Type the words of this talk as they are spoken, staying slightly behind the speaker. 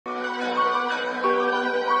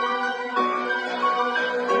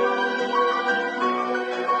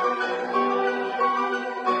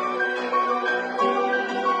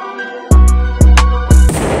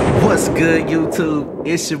good, YouTube?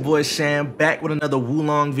 It's your boy Sham, back with another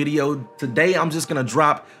Wolong video. Today I'm just gonna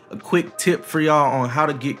drop a quick tip for y'all on how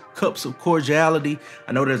to get cups of cordiality.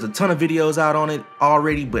 I know there's a ton of videos out on it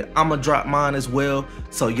already, but I'm gonna drop mine as well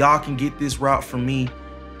so y'all can get this route from me.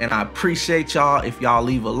 And I appreciate y'all if y'all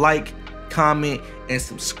leave a like, comment, and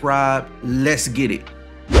subscribe. Let's get it.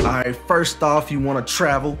 All right, first off, you want to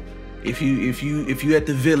travel. If you at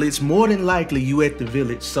the village, more than likely you at the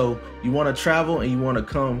village. So you want to travel and you want to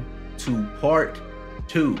come to part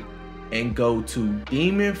 2 and go to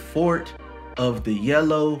Demon Fort of the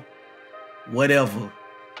Yellow whatever.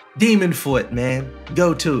 Demon Fort, man.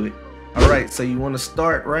 Go to it. All right, so you want to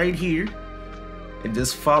start right here and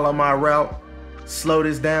just follow my route. Slow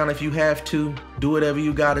this down if you have to. Do whatever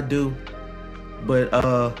you got to do. But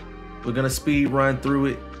we're going to speed run through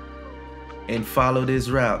it and follow this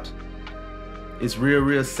route. It's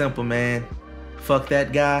real simple, man. Fuck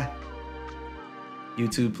that guy.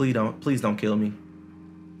 YouTube, please don't kill me.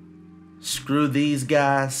 Screw these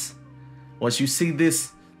guys. Once you see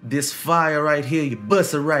this fire right here, you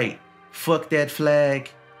bust it right. Fuck that flag.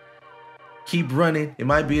 Keep running. It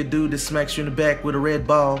might be a dude that smacks you in the back with a red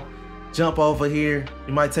ball. Jump over here.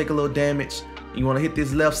 You might take a little damage. You want to hit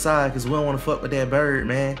this left side because we don't want to fuck with that bird,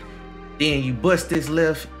 man. Then you bust this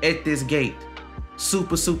left at this gate.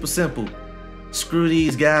 Super simple. Screw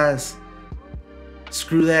these guys.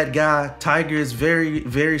 Screw that guy. Tiger is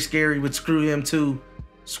very scary, but screw him too.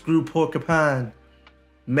 Screw Porcupine.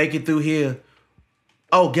 Make it through here.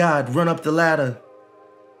 Oh God, run up the ladder.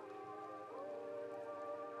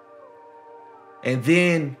 And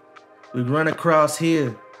then we run across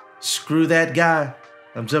here. Screw that guy.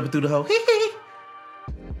 I'm jumping through the hole.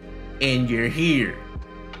 And you're here.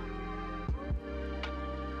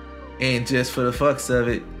 And just for the fucks of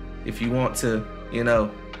it, if you want to, you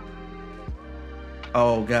know,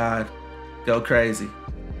 oh God, go crazy.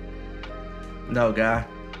 No, guy,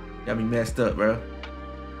 got me messed up, bro.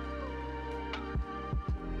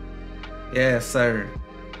 Yes, sir.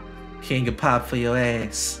 King of pop for your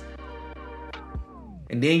ass.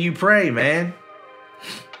 And then you pray, man.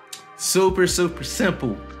 Super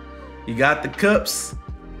simple. You got the cups,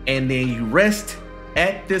 and then you rest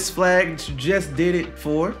at this flag that you just did it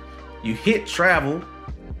for. You hit travel,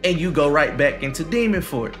 and you go right back into Demon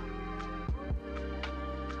Fort.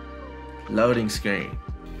 Loading screen.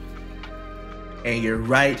 And you're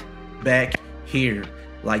right back here,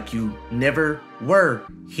 like you never were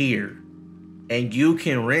here. And you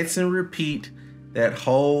can rinse and repeat that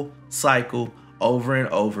whole cycle over and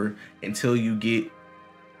over until you get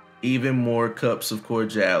even more cups of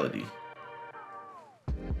cordiality.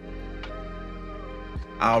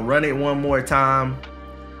 I'll run it one more time.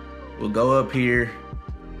 We'll go up here.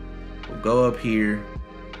 We'll go up here.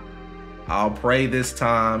 I'll pray this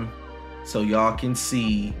time so y'all can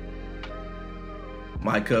see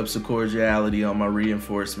my cups of cordiality on my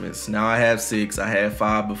reinforcements. Now I have 6. I had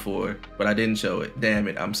 5 before, but I didn't show it. Damn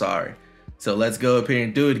it, I'm sorry. So let's go up here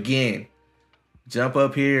and do it again. Jump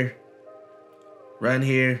up here. Run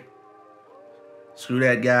here. Screw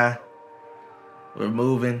that guy. We're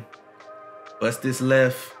moving. Bust this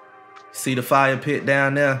left. See the fire pit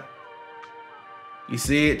down there? You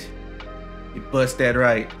see it? You bust that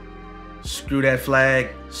right. Screw that flag.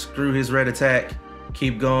 Screw his red attack.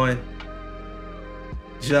 Keep going.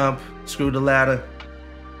 Jump. Screw the ladder.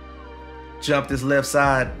 Jump this left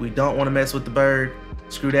side. We don't want to mess with the bird.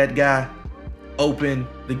 Screw that guy. Open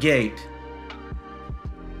the gate.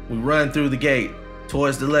 We run through the gate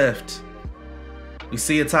towards the left. We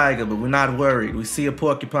see a tiger, but we're not worried. We see a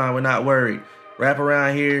porcupine, we're not worried. Wrap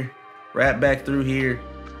around here. Wrap back through here.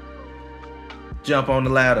 Jump on the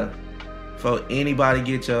ladder. Before anybody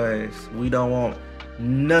get your ass. We don't want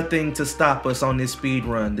nothing to stop us on this speed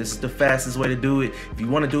run. This is the fastest way to do it. If you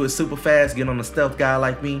want to do it super fast, get on a stealth guy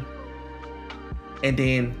like me. And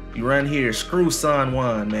then you run here. Screw Son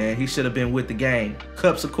 1, man. He should have been with the game.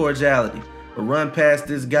 Cups of cordiality. But run past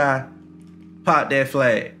this guy. Pop that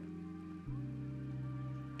flag.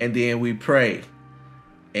 And then we pray.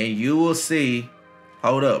 And you will see.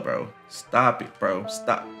 Hold up, bro. Stop it, bro.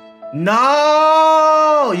 Stop.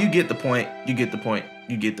 No! You get the point. You get the point.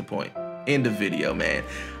 You get the point. End of video, man.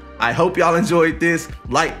 I hope y'all enjoyed this.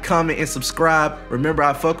 Like, comment, and subscribe. Remember,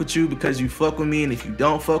 I fuck with you because you fuck with me. And if you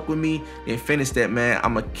don't fuck with me, then finish that, man.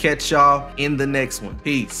 I'm going to catch y'all in the next one.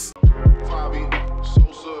 Peace.